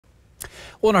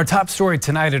Well, in our top story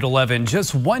tonight at 11,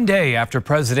 just one day after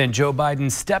President Joe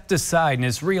Biden stepped aside in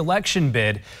his re-election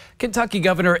bid, Kentucky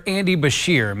Governor Andy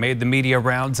Beshear made the media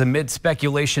rounds amid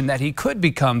speculation that he could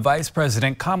become Vice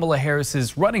President Kamala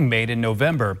Harris's running mate in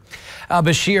November.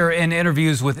 Beshear, in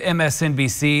interviews with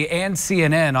MSNBC and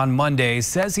CNN on Monday,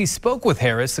 says he spoke with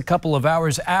Harris a couple of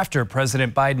hours after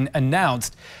President Biden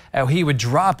announced he would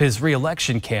drop his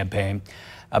re-election campaign.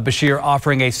 Beshear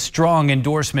offering a strong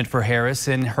endorsement for Harris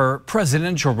in her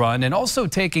presidential run and also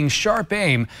taking sharp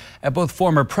aim at both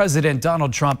former President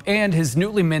Donald Trump and his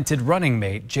newly minted running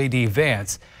mate, J.D.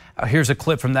 Vance. Here's a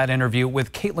clip from that interview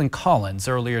with Caitlin Collins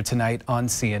earlier tonight on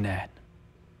CNN.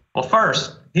 Well,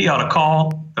 first, he ought to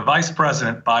call the vice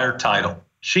president by her title.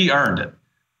 She earned it.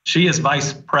 She is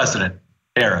Vice President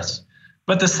Harris.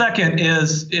 But the second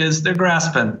is they're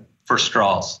grasping for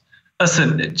straws.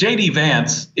 Listen, J.D.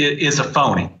 Vance is a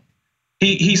phony.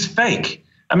 He's fake.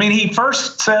 I mean, he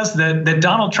first says that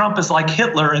Donald Trump is like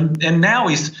Hitler, and now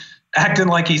he's acting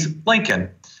like he's Lincoln.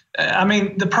 I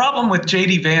mean, the problem with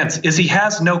J.D. Vance is he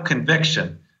has no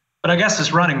conviction, but I guess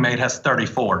his running mate has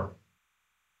 34.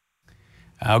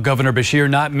 Governor Beshear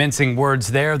not mincing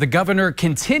words there. The governor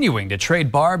continuing to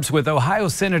trade barbs with Ohio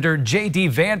Senator J.D.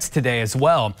 Vance today as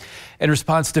well. In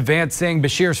response to Vance saying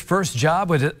Beshear's first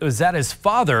job was at his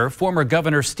father, former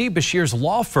Governor Steve Beshear's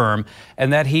law firm,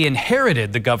 and that he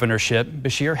inherited the governorship,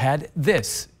 Beshear had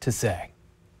this to say.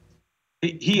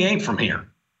 He ain't from here.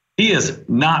 He is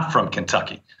not from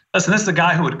Kentucky. Listen, this is a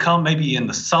guy who would come maybe in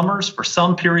the summers for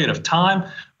some period of time,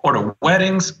 or to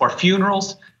weddings or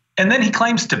funerals, and then he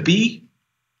claims to be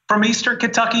from Eastern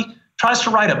Kentucky, tries to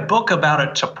write a book about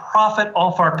it to profit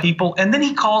off our people, and then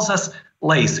he calls us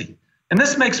lazy. And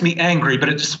this makes me angry, but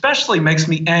it especially makes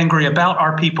me angry about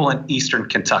our people in Eastern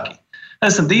Kentucky.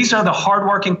 Listen, these are the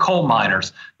hardworking coal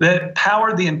miners that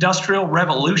powered the Industrial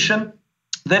Revolution,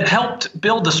 that helped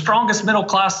build the strongest middle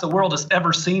class the world has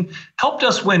ever seen, helped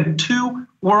us win 2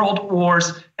 world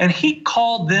wars, and he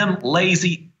called them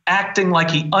lazy, acting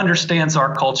like he understands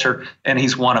our culture and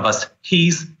he's one of us.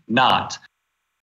 He's not.